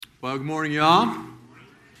Well, good morning, y'all.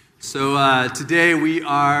 So today we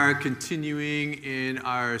are continuing in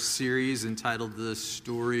our series entitled The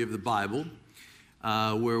Story of the Bible,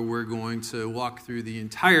 where we're going to walk through the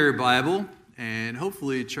entire Bible and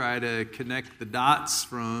hopefully try to connect the dots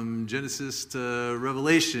from Genesis to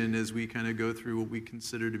Revelation as we kind of go through what we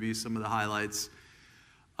consider to be some of the highlights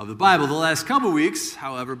of the Bible. The last couple weeks,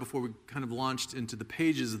 however, before we kind of launched into the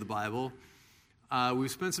pages of the Bible,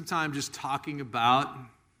 we've spent some time just talking about,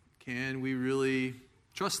 can we really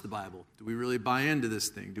trust the Bible? Do we really buy into this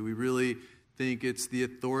thing? Do we really think it's the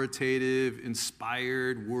authoritative,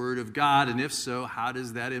 inspired Word of God? And if so, how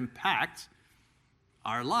does that impact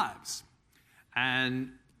our lives?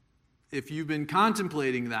 And if you've been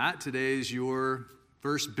contemplating that, today is your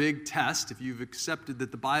first big test. If you've accepted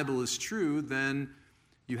that the Bible is true, then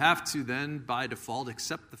you have to then, by default,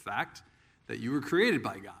 accept the fact that you were created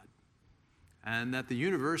by God and that the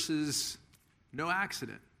universe is no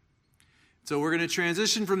accident. So we're going to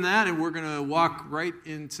transition from that, and we're going to walk right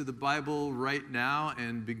into the Bible right now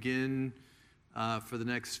and begin for the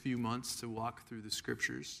next few months to walk through the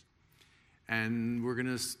Scriptures. And we're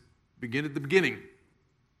going to begin at the beginning.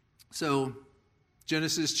 So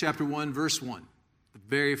Genesis chapter 1, verse 1, the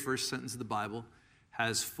very first sentence of the Bible,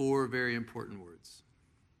 has four very important words.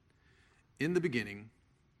 In the beginning,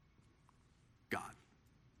 God.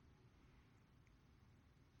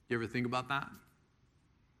 You ever think about that?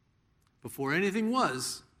 Before anything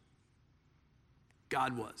was,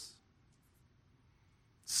 God was.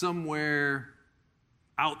 Somewhere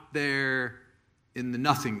out there in the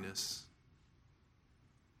nothingness,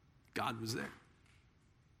 God was there.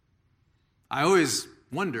 I always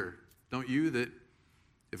wonder, don't you, that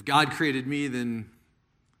if God created me, then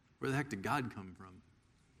where the heck did God come from?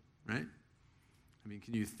 Right? I mean,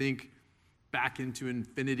 can you think back into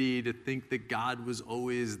infinity to think that God was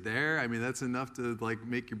always there? I mean, that's enough to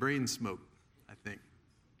make your brain smoke, I think.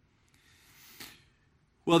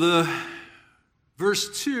 Well, the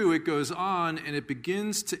verse 2, it goes on and it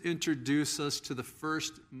begins to introduce us to the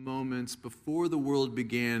first moments before the world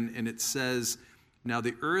began, and it says, "Now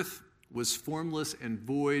the earth was formless and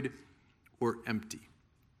void or empty."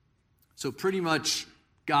 So pretty much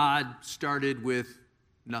God started with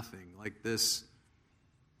nothing, like this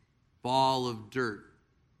ball of dirt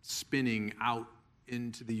spinning out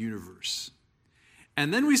into the universe.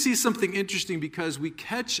 And then we see something interesting because we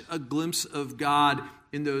catch a glimpse of God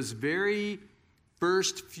in those very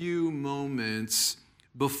first few moments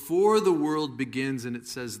before the world begins, and it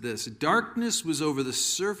says this: "Darkness was over the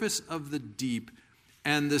surface of the deep,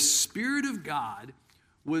 and the Spirit of God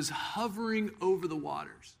was hovering over the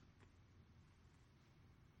waters."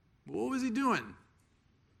 What was he doing?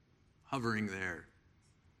 Hovering there.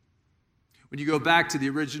 When you go back to the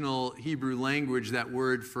original Hebrew language, that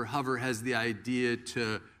word for hover has the idea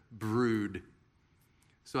to brood.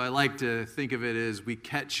 So I like to think of it as we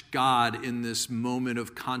catch God in this moment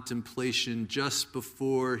of contemplation just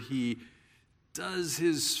before he does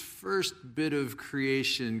his first bit of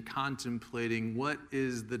creation, contemplating what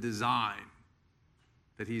is the design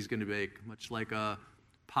that he's going to make, much like a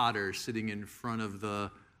potter sitting in front of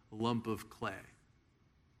the lump of clay,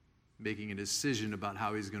 making a decision about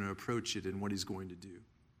how he's going to approach it and what he's going to do.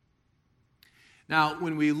 Now,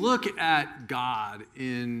 when we look at God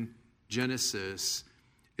in Genesis,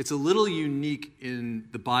 it's a little unique in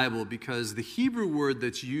the Bible because the Hebrew word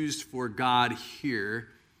that's used for God here,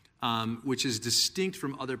 which is distinct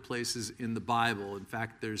from other places in the Bible. In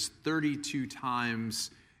fact, there's 32 times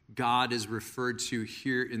God is referred to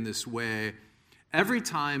here in this way. Every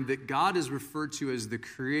time that God is referred to as the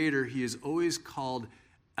creator, he is always called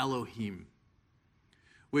Elohim,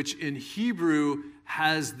 which in Hebrew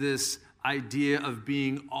has this idea of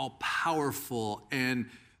being all-powerful and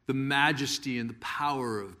the majesty and the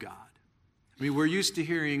power of God. I mean, we're used to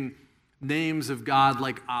hearing names of God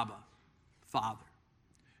like Abba, Father,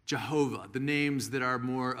 Jehovah, the names that are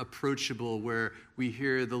more approachable, where we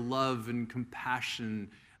hear the love and compassion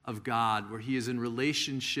of God, where he is in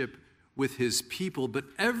relationship with his people. But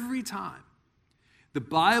every time the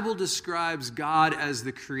Bible describes God as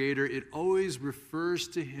the creator, it always refers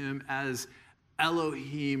to him as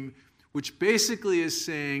Elohim, which basically is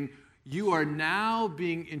saying you are now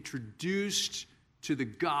being introduced to the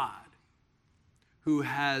God who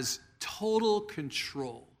has total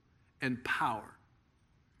control and power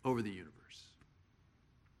over the universe.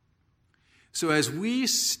 So as we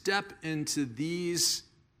step into these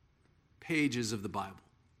pages of the Bible,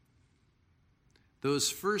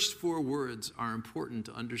 those first four words are important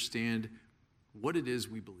to understand what it is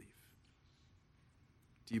we believe.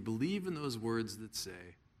 Do you believe in those words that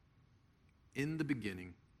say, "In the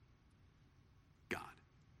beginning, God"?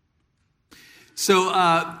 So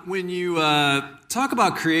when you talk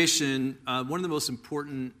about creation, one of the most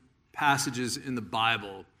important passages in the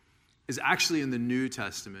Bible is actually in the New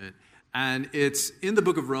Testament, and it's in the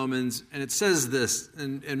book of Romans, and it says this,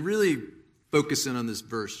 and really focus in on this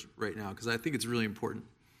verse right now, because I think it's really important.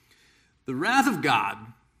 The wrath of God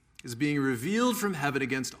is being revealed from heaven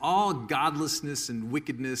against all godlessness and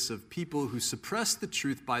wickedness of people who suppress the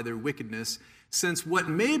truth by their wickedness, since what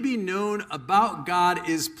may be known about God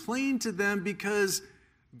is plain to them because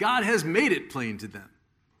God has made it plain to them.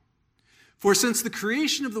 For since the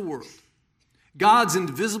creation of the world, God's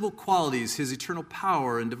invisible qualities, his eternal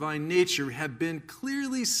power and divine nature have been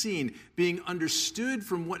clearly seen, being understood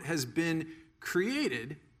from what has been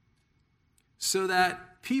created, so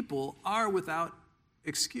that people are without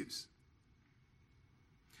excuse.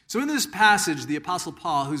 So in this passage, the Apostle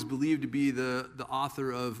Paul, who's believed to be the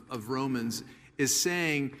author of Romans, is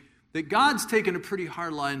saying that God's taken a pretty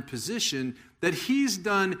hardline position, that he's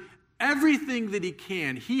done everything that he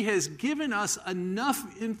can. He has given us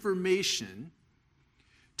enough information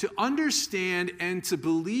to understand and to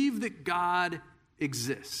believe that God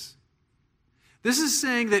exists. This is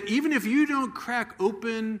saying that even if you don't crack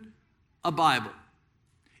open a Bible,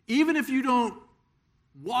 even if you don't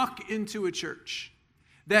walk into a church,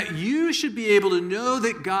 that you should be able to know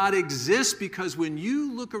that God exists, because when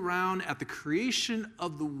you look around at the creation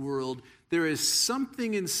of the world, there is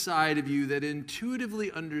something inside of you that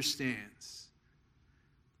intuitively understands,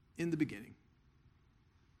 in the beginning,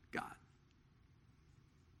 God.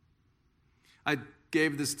 I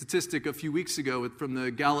gave the statistic a few weeks ago from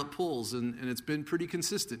the Gallup polls, and it's been pretty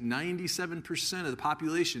consistent. 97% of the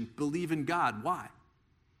population believe in God. Why?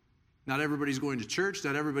 Not everybody's going to church.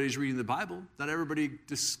 Not everybody's reading the Bible. Not everybody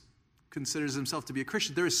just considers themselves to be a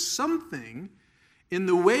Christian. There is something in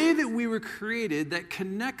the way that we were created that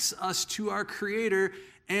connects us to our Creator,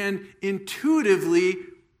 and intuitively,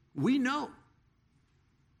 we know.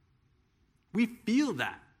 We feel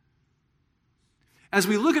that. As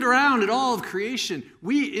we look around at all of creation,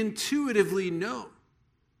 we intuitively know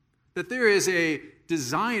that there is a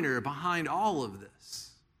designer behind all of this.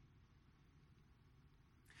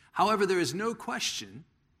 However, there is no question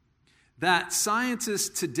that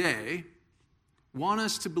scientists today want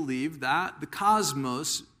us to believe that the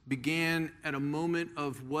cosmos began at a moment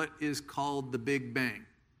of what is called the Big Bang,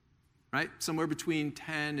 right? Somewhere between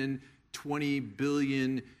 10 and 20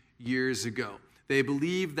 billion years ago. They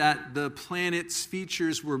believe that the planet's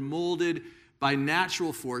features were molded by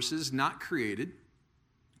natural forces, not created,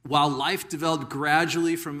 while life developed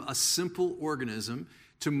gradually from a simple organism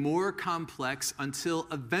to more complex, until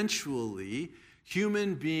eventually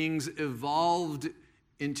human beings evolved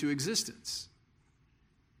into existence.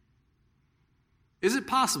 Is it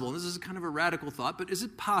possible, and this is kind of a radical thought, but is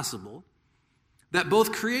it possible that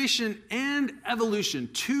both creation and evolution,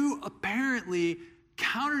 two apparently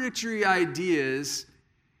contradictory ideas,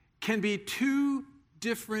 can be two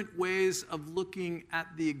different ways of looking at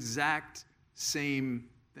the exact same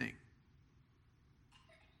thing?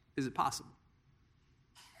 Is it possible?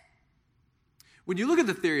 When you look at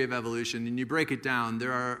the theory of evolution and you break it down,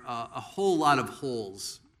 there are a whole lot of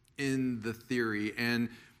holes in the theory, and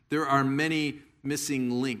there are many missing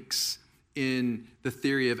links in the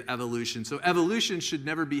theory of evolution. So evolution should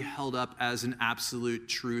never be held up as an absolute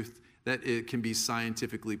truth that it can be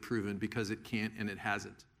scientifically proven, because it can't and it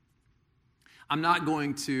hasn't. I'm not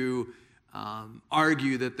going to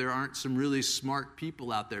argue that there aren't some really smart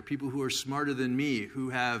people out there, people who are smarter than me, who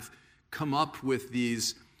have come up with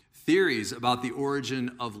these theories about the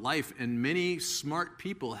origin of life, and many smart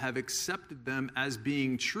people have accepted them as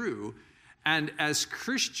being true. And as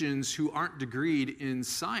Christians who aren't degreed in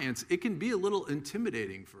science, it can be a little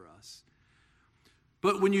intimidating for us.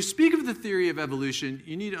 But when you speak of the theory of evolution,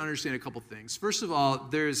 you need to understand a couple things. First of all,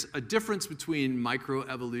 there's a difference between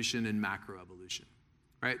microevolution and macroevolution,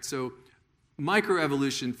 right? So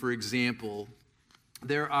microevolution, for example,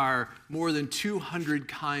 there are more than 200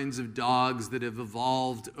 kinds of dogs that have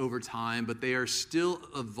evolved over time, but they are still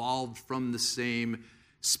evolved from the same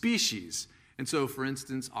species. And so, for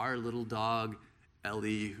instance, our little dog,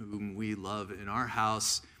 Ellie, whom we love in our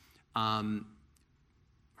house,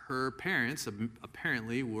 her parents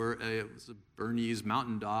apparently were a Bernese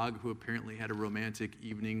mountain dog who apparently had a romantic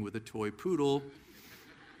evening with a toy poodle.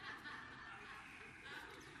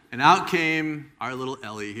 And out came our little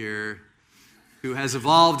Ellie here, who has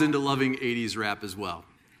evolved into loving 80s rap as well.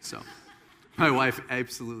 So my wife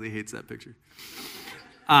absolutely hates that picture.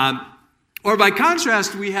 Or by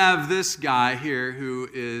contrast, we have this guy here who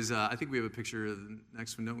is, I think we have a picture of the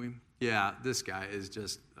next one, don't we? Yeah, this guy is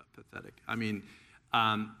just pathetic. I mean,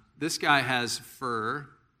 this guy has fur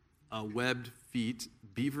a webbed feet,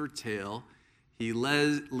 beaver tail. He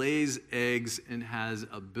lays eggs and has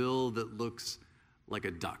a bill that looks like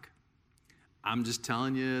a duck. I'm just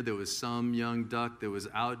telling you, there was some young duck that was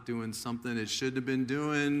out doing something it shouldn't have been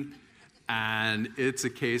doing, and it's a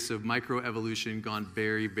case of microevolution gone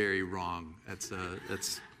very, very wrong. That's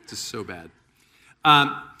just so bad.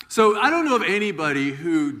 So I don't know of anybody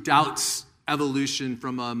who doubts evolution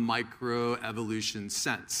from a microevolution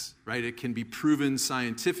sense, right? It can be proven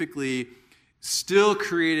scientifically, still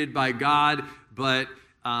created by God, but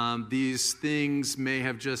these things may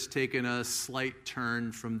have just taken a slight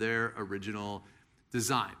turn from their original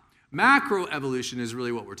design. Macroevolution is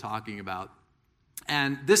really what we're talking about.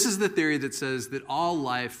 And this is the theory that says that all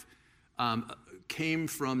life came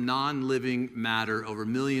from non-living matter over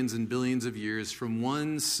millions and billions of years from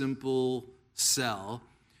one simple cell.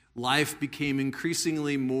 Life became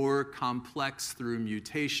increasingly more complex through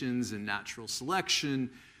mutations and natural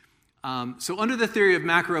selection. So under the theory of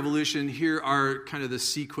macroevolution, here are kind of the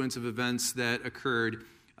sequence of events that occurred.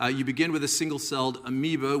 You begin with a single-celled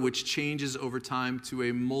amoeba, which changes over time to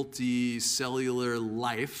a multicellular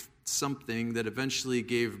life, something that eventually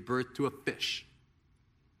gave birth to a fish.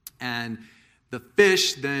 And the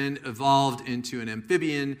fish then evolved into an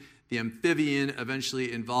amphibian. The amphibian eventually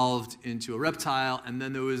evolved into a reptile, and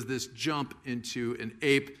then there was this jump into an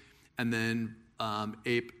ape, and then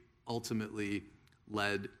ape ultimately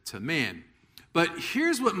led to man. But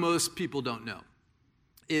here's what most people don't know,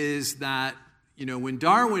 is that, when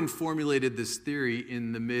Darwin formulated this theory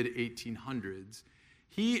in the mid-1800s,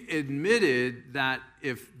 he admitted that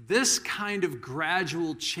if this kind of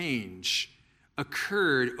gradual change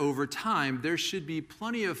occurred over time, there should be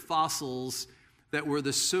plenty of fossils that were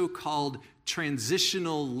the so-called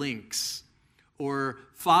transitional links, or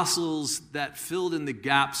fossils that filled in the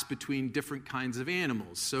gaps between different kinds of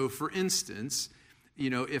animals. So for instance,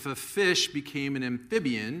 if a fish became an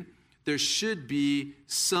amphibian, there should be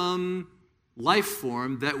some life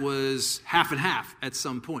form that was half and half at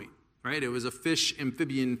some point, right? It was a fish,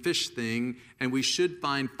 amphibian fish thing, and we should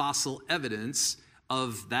find fossil evidence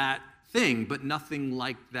of that thing, but nothing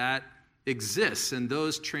like that exists, and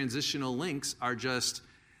those transitional links are just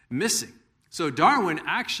missing. So Darwin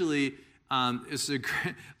actually is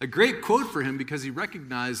a great quote for him, because he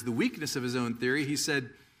recognized the weakness of his own theory. He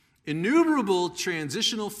said, "Innumerable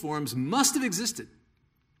transitional forms must have existed,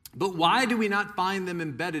 but why do we not find them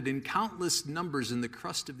embedded in countless numbers in the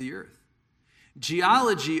crust of the earth?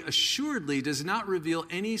 Geology assuredly does not reveal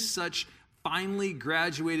any such finely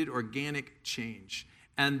graduated organic change.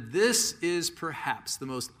 And this is perhaps the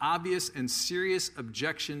most obvious and serious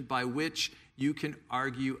objection by which you can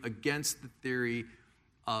argue against the theory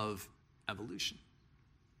of evolution."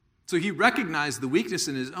 So he recognized the weakness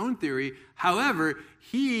in his own theory. However,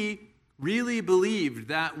 he really believed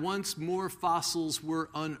that once more fossils were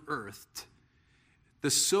unearthed,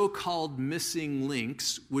 the so-called missing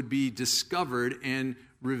links would be discovered and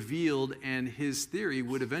revealed, and his theory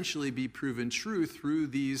would eventually be proven true through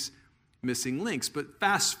these missing links. But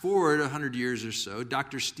fast forward 100 years or so,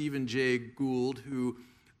 Dr. Stephen Jay Gould, who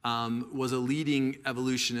was a leading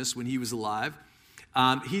evolutionist when he was alive,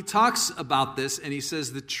 he talks about this, and he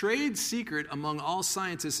says, the trade secret among all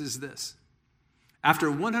scientists is this: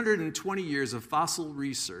 after 120 years of fossil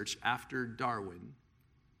research after Darwin,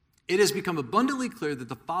 it has become abundantly clear that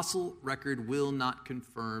the fossil record will not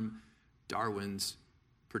confirm Darwin's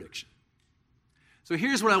prediction. So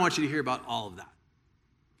here's what I want you to hear about all of that.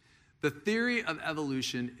 The theory of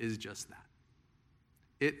evolution is just that.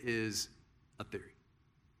 It is a theory.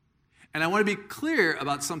 And I want to be clear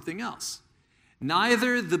about something else.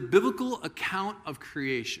 Neither the biblical account of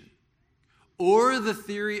creation or the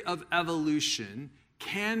theory of evolution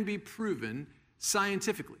can be proven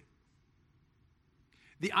scientifically.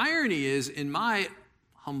 The irony is, in my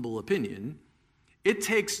humble opinion, it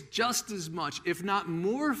takes just as much, if not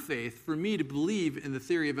more, faith for me to believe in the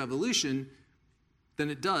theory of evolution than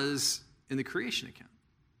it does in the creation account.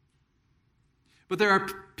 But there are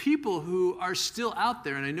people who are still out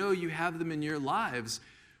there, and I know you have them in your lives,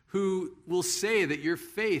 who will say that your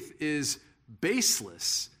faith is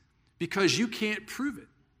baseless because you can't prove it.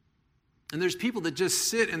 And there's people that just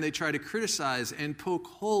sit and they try to criticize and poke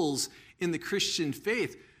holes in the Christian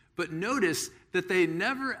faith, but notice that they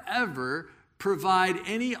never ever provide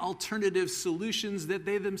any alternative solutions that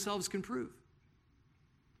they themselves can prove.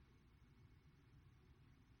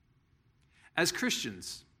 As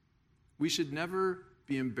Christians, we should never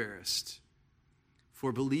be embarrassed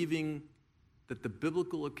for believing that the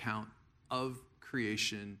biblical account of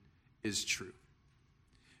creation is true.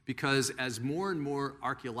 Because as more and more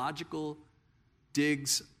archaeological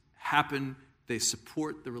digs happen They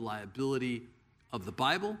support the reliability of the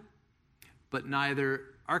Bible, but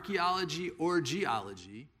neither archaeology or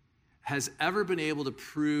geology has ever been able to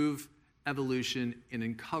prove evolution in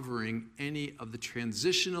uncovering any of the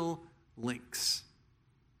transitional links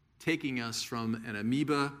taking us from an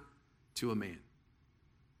amoeba to a man.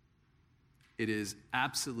 It is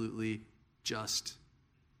absolutely just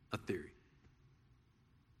a theory.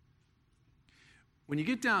 When you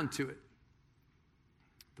get down to it,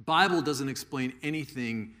 the Bible doesn't explain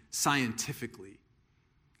anything scientifically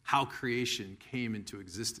how creation came into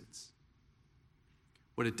existence.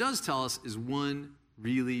 What it does tell us is one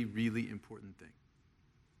really, really important thing.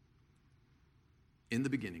 In the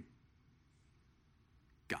beginning,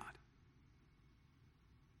 God.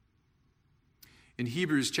 In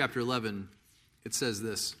Hebrews chapter 11, it says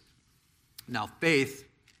this, "Now faith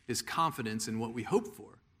is confidence in what we hope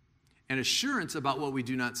for, and assurance about what we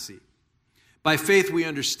do not see. By faith we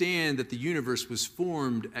understand that the universe was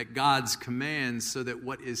formed at God's command so that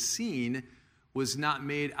what is seen was not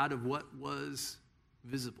made out of what was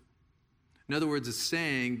visible." In other words, it's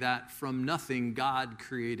saying that from nothing God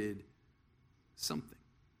created something.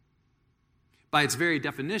 By its very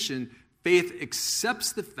definition, faith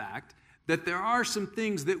accepts the fact that there are some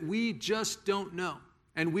things that we just don't know,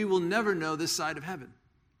 and we will never know this side of heaven.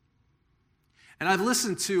 And I've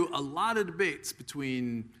listened to a lot of debates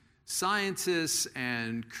between scientists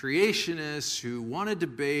and creationists who want to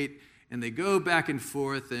debate, and they go back and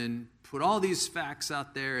forth and put all these facts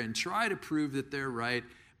out there and try to prove that they're right.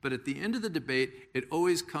 But at the end of the debate, it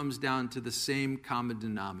always comes down to the same common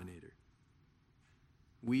denominator.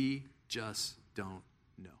 We just don't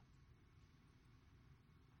know.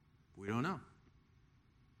 We don't know.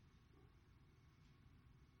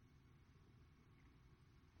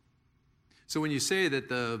 So when you say that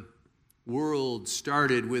the world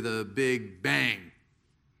started with a big bang,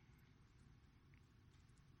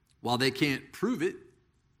 while they can't prove it,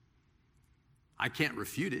 I can't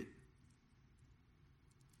refute it.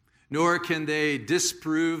 Nor can they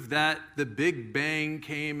disprove that the Big Bang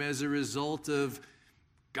came as a result of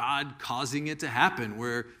God causing it to happen,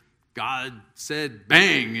 where God said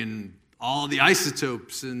bang and all the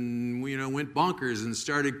isotopes and went bonkers and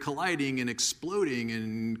started colliding and exploding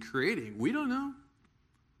and creating. We don't know.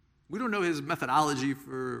 We don't know his methodology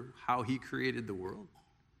for how he created the world.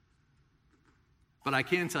 But I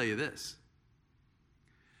can tell you this.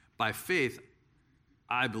 By faith,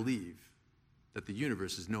 I believe that the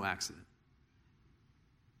universe is no accident.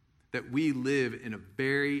 That we live in a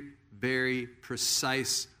very, very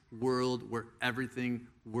precise world where everything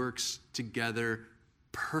works together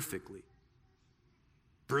perfectly,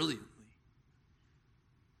 brilliantly.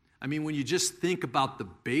 I mean, when you just think about the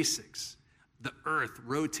basics, the Earth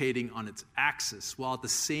rotating on its axis while at the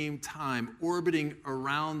same time orbiting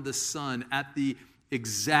around the sun at the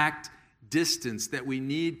exact distance that we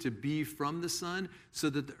need to be from the sun so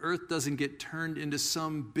that the Earth doesn't get turned into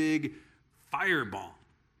some big fireball.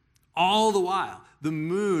 All the while, the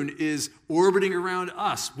moon is orbiting around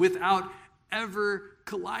us without ever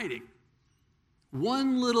colliding.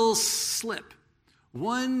 One little slip,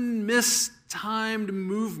 one mistimed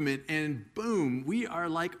movement, and boom, we are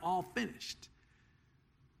like all finished.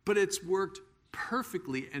 But it's worked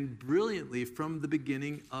perfectly and brilliantly from the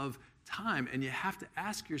beginning of time. And you have to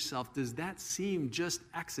ask yourself, does that seem just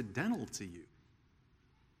accidental to you?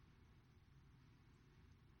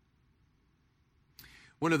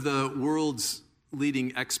 One of the world's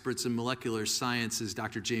leading experts in molecular science is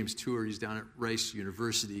Dr. James Tour. He's down at Rice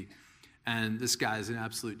University. And this guy is an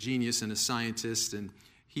absolute genius and a scientist. And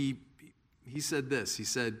he said this. He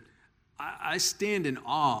said, I stand in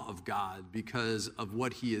awe of God because of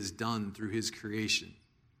what he has done through his creation.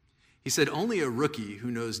 He said, only a rookie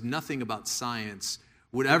who knows nothing about science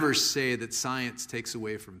would ever say that science takes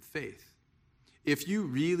away from faith. If you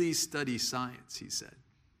really study science, he said,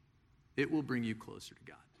 it will bring you closer to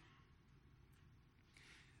God.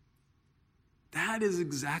 That is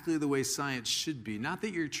exactly the way science should be. Not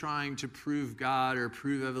that you're trying to prove God or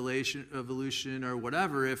prove evolution or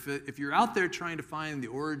whatever. If you're out there trying to find the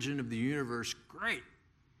origin of the universe, great.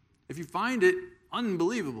 If you find it,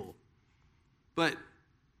 unbelievable. But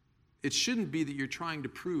it shouldn't be that you're trying to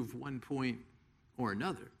prove one point or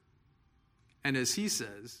another. And as he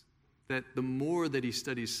says, that the more that he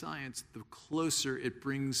studies science, the closer it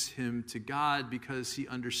brings him to God because he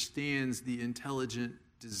understands the intelligent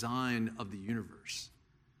design of the universe.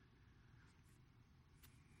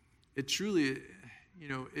 It truly,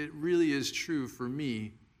 it really is true for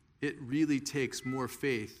me. It really takes more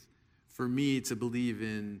faith for me to believe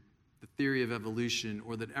in the theory of evolution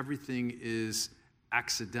or that everything is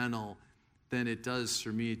accidental than it does for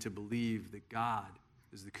me to believe that God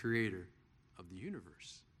is the creator of the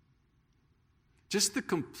universe. Just the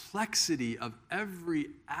complexity of every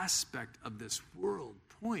aspect of this world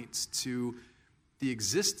points to the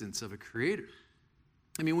existence of a creator.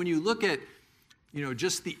 I mean, when you look at,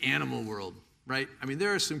 just the animal world, right? I mean,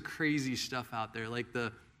 there are some crazy stuff out there, like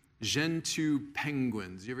the Gentoo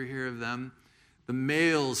penguins. You ever hear of them? The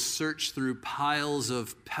males search through piles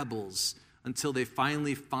of pebbles until they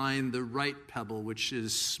finally find the right pebble, which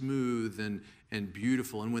is smooth and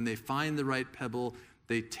beautiful. And when they find the right pebble,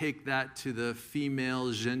 they take that to the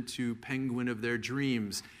female Gentoo penguin of their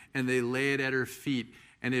dreams, and they lay it at her feet.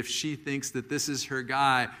 And if she thinks that this is her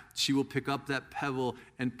guy, she will pick up that pebble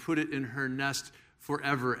and put it in her nest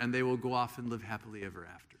forever, and they will go off and live happily ever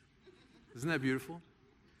after. Isn't that beautiful?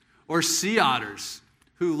 Or sea otters,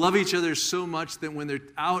 who love each other so much that when they're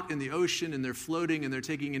out in the ocean and they're floating and they're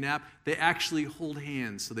taking a nap, they actually hold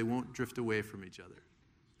hands so they won't drift away from each other.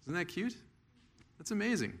 Isn't that cute? That's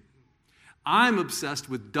amazing. I'm obsessed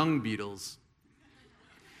with dung beetles.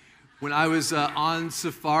 When I was on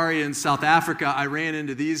safari in South Africa, I ran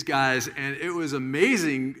into these guys, and it was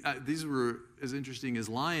amazing. These were as interesting as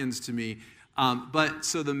lions to me. But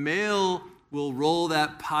so the male will roll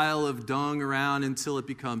that pile of dung around until it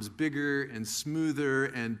becomes bigger and smoother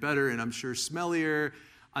and better, and I'm sure smellier,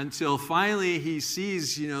 until finally he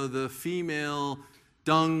sees, the female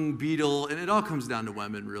dung beetle, and it all comes down to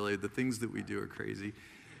women, really. The things that we do are crazy.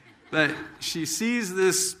 But she sees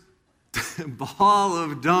this ball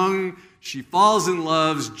of dung, she falls in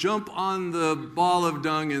love, jump on the ball of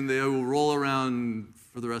dung, and they will roll around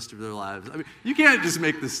for the rest of their lives. I mean, you can't just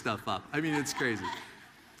make this stuff up. I mean, it's crazy.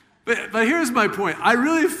 But here's my point. I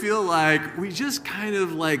really feel like we just kind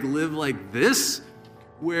of live like this,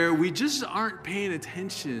 where we just aren't paying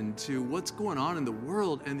attention to what's going on in the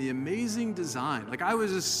world and the amazing design. Like, I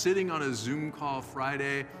was just sitting on a Zoom call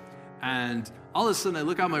Friday, and all of a sudden I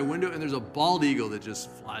look out my window and there's a bald eagle that just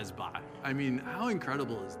flies by. I mean, how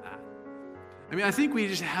incredible is that? I mean, I think we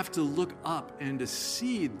just have to look up and to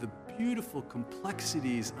see the beautiful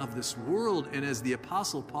complexities of this world. And as the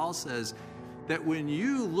Apostle Paul says, that when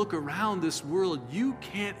you look around this world, you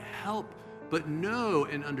can't help but know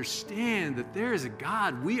and understand that there is a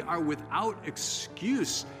God. We are without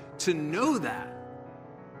excuse to know that.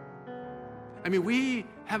 I mean, we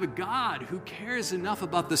have a God who cares enough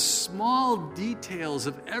about the small details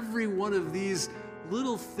of every one of these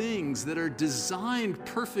little things that are designed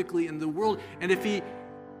perfectly in the world. And if he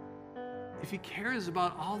cares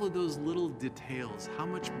about all of those little details, how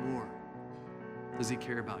much more does he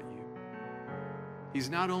care about you? He's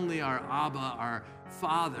not only our Abba, our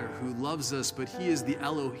Father who loves us, but he is the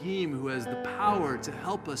Elohim who has the power to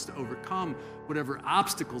help us to overcome whatever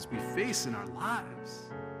obstacles we face in our lives.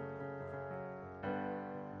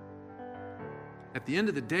 At the end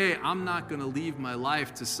of the day, I'm not going to leave my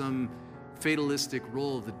life to some fatalistic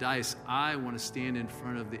roll of the dice. I want to stand in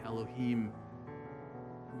front of the Elohim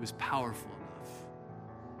who is powerful enough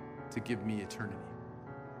to give me eternity.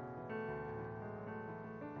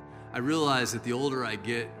 I realize that the older I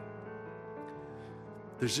get,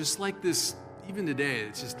 there's just like this, even today,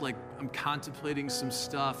 it's just like I'm contemplating some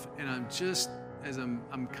stuff, and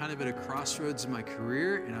I'm kind of at a crossroads in my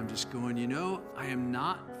career, and I'm just going, I am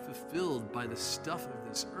not fulfilled by the stuff of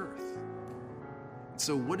this earth.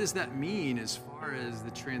 So what does that mean as far as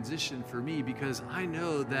the transition for me? Because I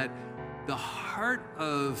know that the heart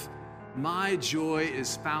of my joy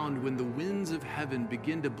is found when the winds of heaven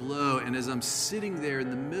begin to blow, and as I'm sitting there in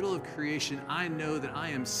the middle of creation, I know that I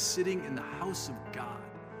am sitting in the house of God,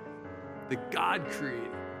 that God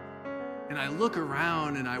created. And I look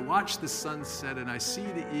around and I watch the sunset and I see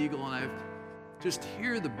the eagle and I just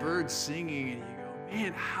hear the birds singing, and you go,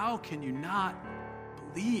 man, how can you not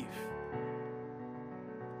believe?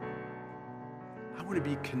 I want to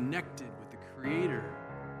be connected with the creator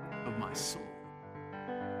of my soul.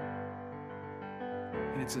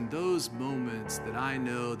 And it's in those moments that I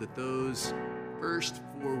know that those first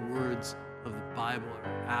 4 words of the Bible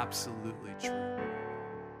are absolutely true.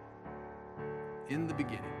 In the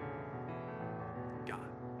beginning,